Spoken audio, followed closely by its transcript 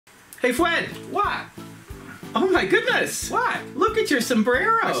Hey, Fwed! What? Oh my goodness! What? Look at your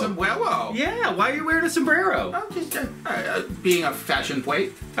sombrero! A sombrero? Yeah, why are you wearing a sombrero? I'm just being a fashion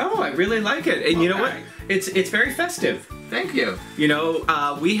plate. Oh, I really like it. And you know what? Okay. It's very festive. Thank you. You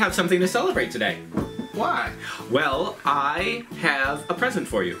know, we have something to celebrate today. What? Well, I have a present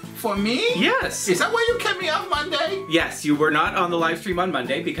for you. For me? Yes! Is that why you kept me off Monday? Yes, you were not on the live stream on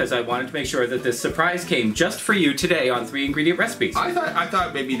Monday because I wanted to make sure that this surprise came just for you today on 3-ingredient recipes. I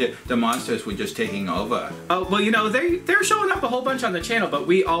thought maybe the monsters were just taking over. Oh, well, you know, they're showing up a whole bunch on the channel, but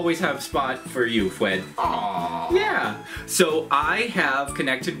we always have a spot for you, Fwed. Aww. Yeah. So I have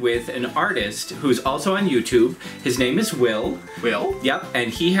connected with an artist who's also on YouTube. His name is Will. Will? Yep,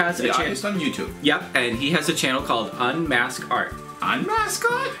 and he has a The channel. artist on YouTube. Yep, and he has a channel called Unmask Art. Unmask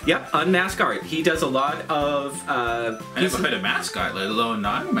Art? Yep, Unmask Art. He does a lot of I never heard of mascot, let alone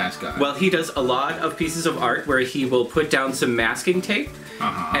non-mascot. well, he does a lot of pieces of art where he will put down some masking tape,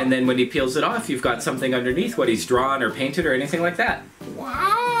 and then when he peels it off, you've got something underneath what he's drawn or painted or anything like that.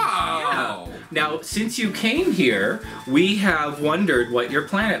 Wow! Yeah. Now, since you came here, we have wondered what your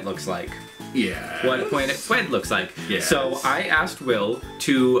planet looks like. Yeah. What Planet Fwed looks like. Yes. So I asked Will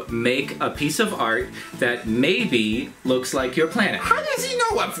to make a piece of art that maybe looks like your planet. How does he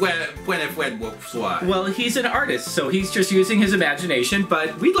know what Fwed looks like? Well, he's an artist, so he's just using his imagination,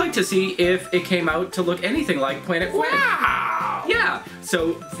 but we'd like to see if it came out to look anything like Planet Fwed. Wow! Yeah,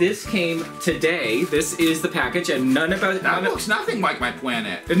 so this came today. This is the package, and That looks nothing like my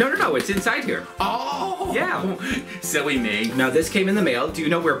planet. No, it's inside here. Oh! Yeah. Silly me. Now, this came in the mail. Do you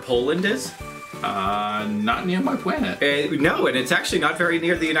know where Poland is? Not near my planet. No, and it's actually not very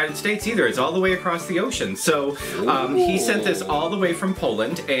near the United States either. It's all the way across the ocean. So he sent this all the way from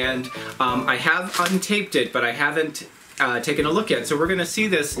Poland, and I have untaped it, but I haven't taken a look yet. So we're going to see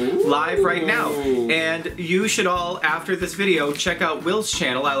this live right now. And you should all, after this video, check out Will's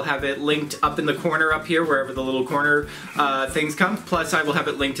channel. I'll have it linked up in the corner up here, wherever the little corner things come. Plus, I will have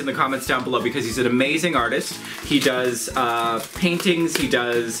it linked in the comments down below because he's an amazing artist. He does paintings, he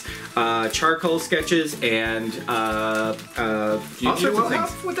does charcoal sketches, and all sorts of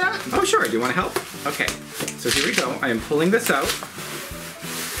things. Help with that? Oh, sure. Do you want to help? Okay. So here we go. I am pulling this out.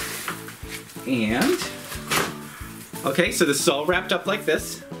 And... okay, so this is all wrapped up like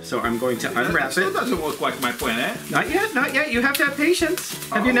this. So I'm going to unwrap Still it. doesn't look like my planet. Not yet, not yet. You have to have patience.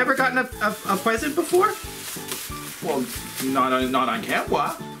 Have you never gotten a present before? Well, not on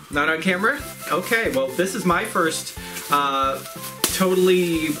camera. Not on camera? Okay, well, this is my first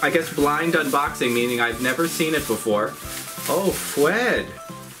totally, I guess, blind unboxing, meaning I've never seen it before. Oh, Fwed.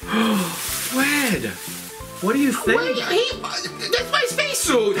 Fwed. What do you think? Wait, that's my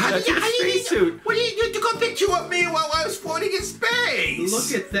spacesuit. That's your spacesuit. What do you took a picture of me while I was floating in space?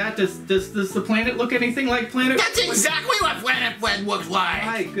 Look at that. Does the planet look anything like Planet That's Fwed? exactly what Planet Fwed looks like.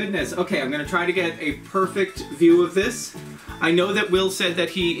 My goodness. Okay, I'm going to try to get a perfect view of this. I know that Will said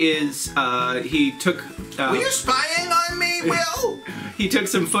that he is, he took... Were you spying on me, Will? He took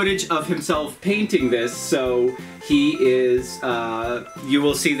some footage of himself painting this, so he is, you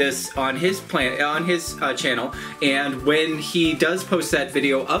will see this on his channel, and when he does post that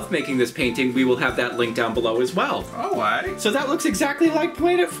video of making this painting, we will have that link down below as well. Alright. So that looks exactly like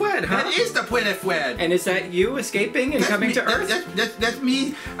Planet Fwed, huh? That is the Planet Fwed. And is that you escaping and coming to Earth? That's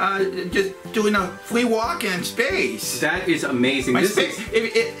me just doing a free walk in space. That is amazing. My space,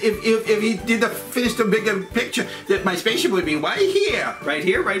 if he did finish the bigger picture, that my spaceship would be right here. Right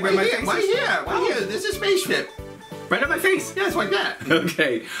here? Right where my face is? Right here. Right here. This is a spaceship. Right on my face? Yeah, it's like that.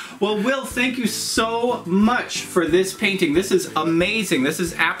 Okay. Well, Will, thank you so much for this painting. This is amazing. This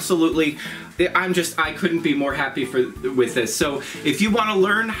is absolutely... I couldn't be more happy with this. So, if you want to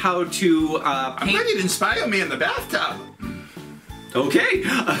learn how to paint... I'm ready to inspire me in the bathtub. Okay.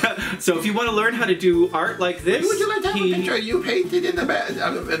 So, if you want to learn how to do art like this... Would you like to have a picture of you painted in the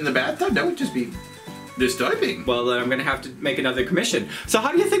bathtub? That would just be... disturbing. Well, then I'm going to have to make another commission. So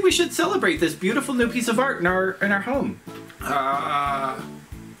how do you think we should celebrate this beautiful new piece of art in our home?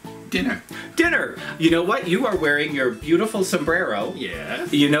 Dinner. Dinner! You know what? You are wearing your beautiful sombrero.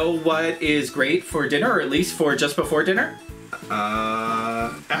 Yes. You know what is great for dinner, or at least for just before dinner?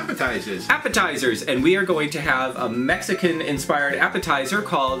 Appetizers. Appetizers! And we are going to have a Mexican-inspired appetizer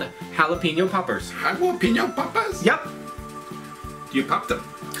called Jalapeno Poppers. Jalapeno Poppers? Yep. You pop them?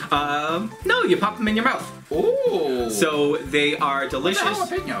 No, you pop them in your mouth. Oh. So they are delicious.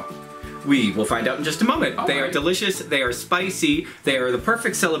 What's a jalapeno? We will find out in just a moment. They are delicious, they are spicy, they are the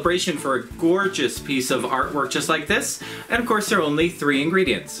perfect celebration for a gorgeous piece of artwork just like this. And of course, there are only 3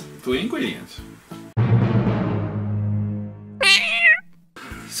 ingredients. 3 ingredients.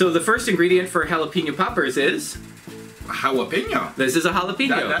 So the first ingredient for jalapeno poppers is... jalapeno. This is a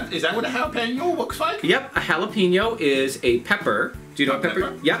jalapeno. Is that what a jalapeno looks like? Yep, a jalapeno is a pepper. Do you know what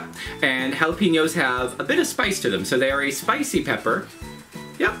pepper? Yep. And jalapenos have a bit of spice to them, so they are a spicy pepper.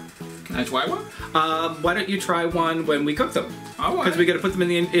 Yep. Can I try one? Why don't you try one when we cook them? Because we got to put them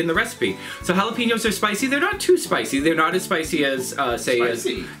in the recipe. So jalapenos are spicy. They're not too spicy. They're not as spicy as say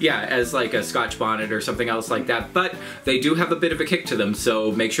as like a Scotch bonnet or something else like that. But they do have a bit of a kick to them.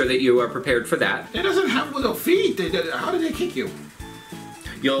 So make sure that you are prepared for that. It doesn't have little feet. How do they kick you?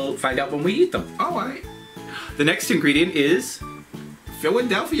 You'll find out when we eat them. All right. The next ingredient is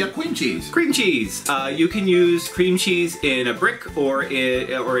Philadelphia cream cheese. Cream cheese. You can use cream cheese in a brick or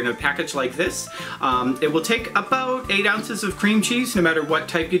in a package like this. It will take about 8 ounces of cream cheese, no matter what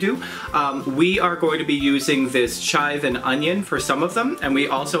type you do. We are going to be using this chive and onion for some of them, and we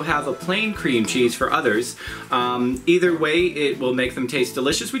also have a plain cream cheese for others. Either way, it will make them taste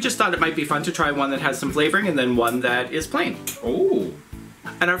delicious. We just thought it might be fun to try one that has some flavoring and then one that is plain. Oh.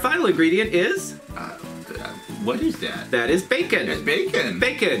 And our final ingredient is... what is that? That is bacon. That's bacon.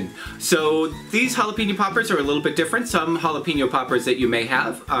 Bacon. So these jalapeno poppers are a little bit different. Some jalapeno poppers that you may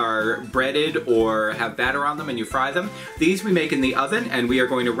have are breaded or have batter on them and you fry them. These we make in the oven and we are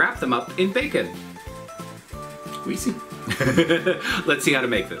going to wrap them up in bacon. Greasy. Let's see how to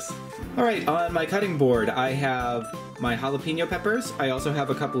make this. Alright, on my cutting board I have my jalapeno peppers. I also have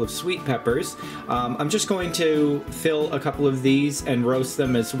a couple of sweet peppers. I'm just going to fill a couple of these and roast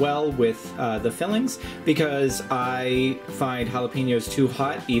them as well with the fillings because I find jalapenos too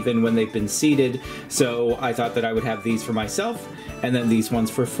hot even when they've been seeded, so I thought that I would have these for myself and then these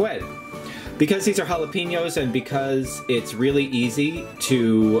ones for Fwed. Because these are jalapenos and because it's really easy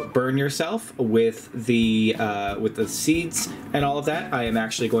to burn yourself with the seeds and all of that, I am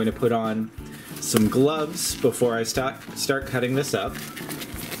actually going to put on some gloves before I start cutting this up.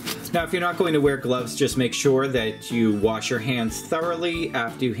 Now, if you're not going to wear gloves, just make sure that you wash your hands thoroughly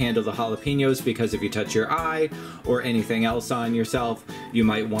after you handle the jalapenos, because if you touch your eye or anything else on yourself, you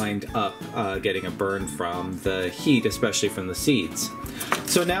might wind up getting a burn from the heat, especially from the seeds.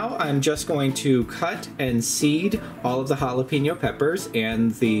 So now I'm just going to cut and seed all of the jalapeno peppers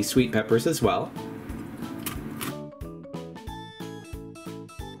and the sweet peppers as well.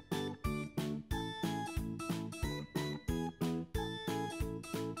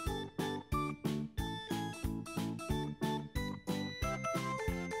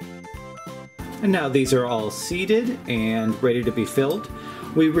 And now these are all seeded and ready to be filled.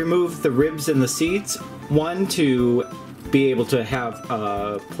 We remove the ribs and the seeds, one to be able to have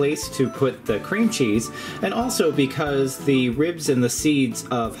a place to put the cream cheese, and also because the ribs and the seeds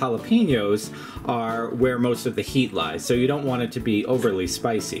of jalapenos are where most of the heat lies, so you don't want it to be overly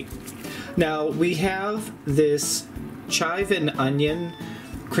spicy. Now we have this chive and onion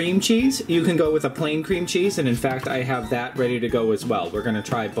cream cheese. You can go with a plain cream cheese, and in fact I have that ready to go as well. We're going to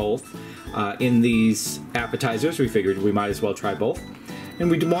try both in these appetizers. We figured we might as well try both.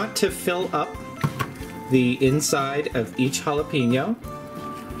 And we'd want to fill up the inside of each jalapeno.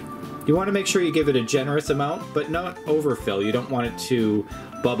 You want to make sure you give it a generous amount, but not overfill. You don't want it to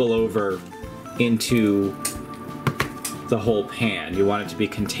bubble over into the whole pan. You want it to be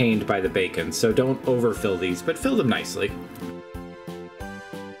contained by the bacon, so don't overfill these, but fill them nicely.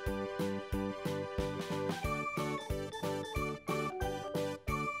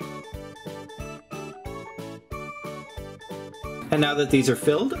 And now that these are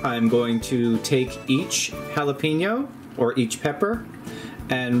filled, I'm going to take each jalapeno, or each pepper,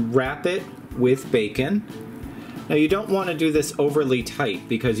 and wrap it with bacon. Now you don't want to do this overly tight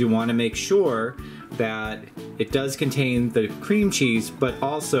because you want to make sure that it does contain the cream cheese, but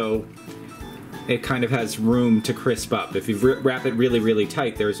also it kind of has room to crisp up. If you wrap it really, really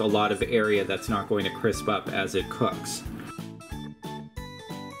tight, there's a lot of area that's not going to crisp up as it cooks.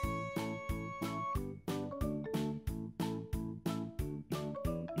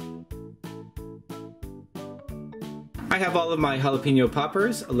 I have all of my jalapeno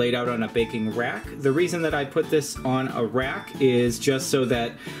poppers laid out on a baking rack. The reason that I put this on a rack is just so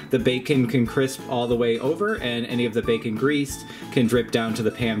that the bacon can crisp all the way over and any of the bacon grease can drip down to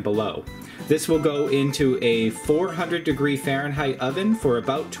the pan below. This will go into a 400-degree Fahrenheit oven for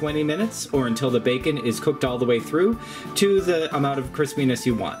about 20 minutes or until the bacon is cooked all the way through to the amount of crispiness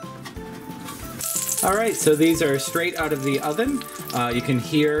you want. Alright, so these are straight out of the oven. You can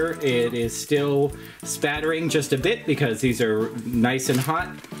hear it is still spattering just a bit because these are nice and hot.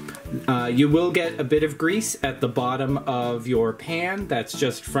 You will get a bit of grease at the bottom of your pan. That's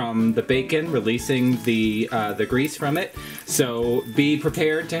just from the bacon releasing the grease from it. So be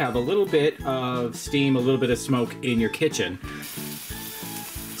prepared to have a little bit of steam, a little bit of smoke in your kitchen.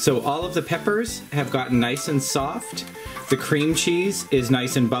 So all of the peppers have gotten nice and soft. The cream cheese is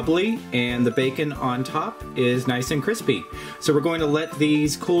nice and bubbly, and the bacon on top is nice and crispy. So we're going to let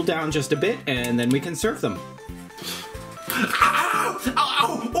these cool down just a bit, and then we can serve them.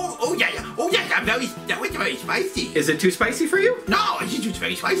 That was very spicy. Is it too spicy for you? No, it's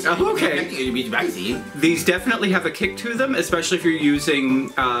very spicy. Oh, okay. I think it'd be spicy. These definitely have a kick to them, especially if you're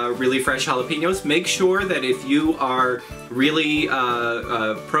using really fresh jalapenos. Make sure that if you are really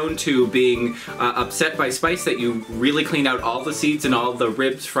prone to being upset by spice, that you really clean out all the seeds and all the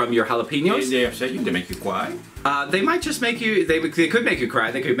ribs from your jalapenos. They upset you? They make you cry? They might just make you, they could make you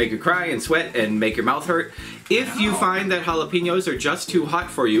cry. They could make you cry and sweat and make your mouth hurt. If you find that jalapenos are just too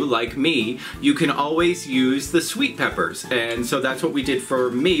hot for you, like me, you can always use the sweet peppers. And so that's what we did for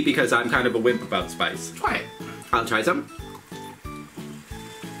me, because I'm kind of a wimp about spice. Try it. I'll try some.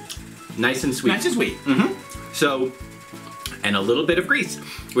 Nice and sweet. Nice and sweet. Mm-hmm. So, and a little bit of grease,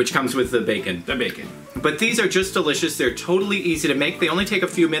 which comes with the bacon. The bacon. But these are just delicious. They're totally easy to make. They only take a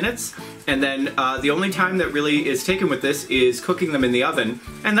few minutes, and then the only time that really is taken with this is cooking them in the oven,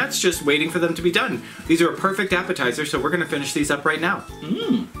 and that's just waiting for them to be done. These are a perfect appetizer, so we're gonna finish these up right now.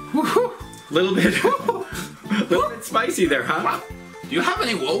 Little bit spicy there, huh? Do you have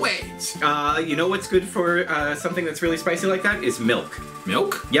any words? You know what's good for something that's really spicy like that is milk.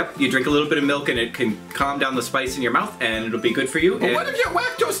 Milk? Yep, you drink a little bit of milk and it can calm down the spice in your mouth, and it'll be good for you. But what if you're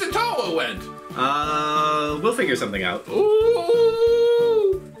lactose intolerant? We'll figure something out.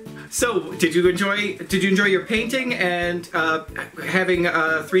 Ooh. So, did you enjoy your painting and having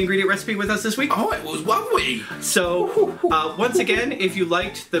a 3-ingredient recipe with us this week? Oh, it was lovely. So, once again, if you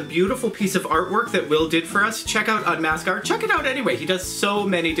liked the beautiful piece of artwork that Will did for us, check out Unmask Art. Check it out anyway. He does so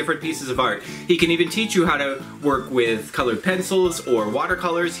many different pieces of art. He can even teach you how to work with colored pencils or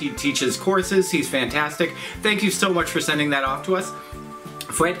watercolors. He teaches courses. He's fantastic. Thank you so much for sending that off to us.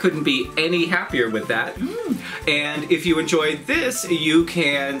 Fwed couldn't be any happier with that. And if you enjoyed this, you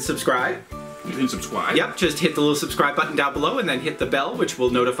can subscribe. You can subscribe. Yep, just hit the little subscribe button down below and then hit the bell, which will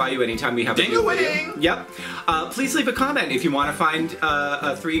notify you anytime we have a new video. Yep. Please leave a comment if you want to find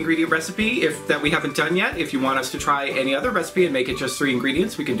a 3-ingredient recipe that we haven't done yet. If you want us to try any other recipe and make it just 3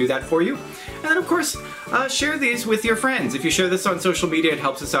 ingredients, we can do that for you. And then, of course, share these with your friends. If you share this on social media, it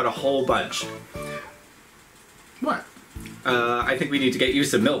helps us out a whole bunch. What? I think we need to get you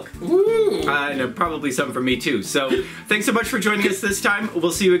some milk. Ooh. And probably some for me too. So thanks so much for joining us this time.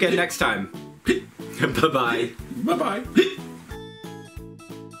 We'll see you again next time. Bye-bye. Bye-bye.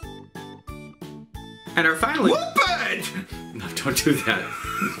 And our final... Whoopage! No, don't do that.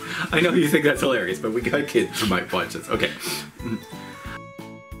 I know you think that's hilarious, but we got kids who might watch this. Okay.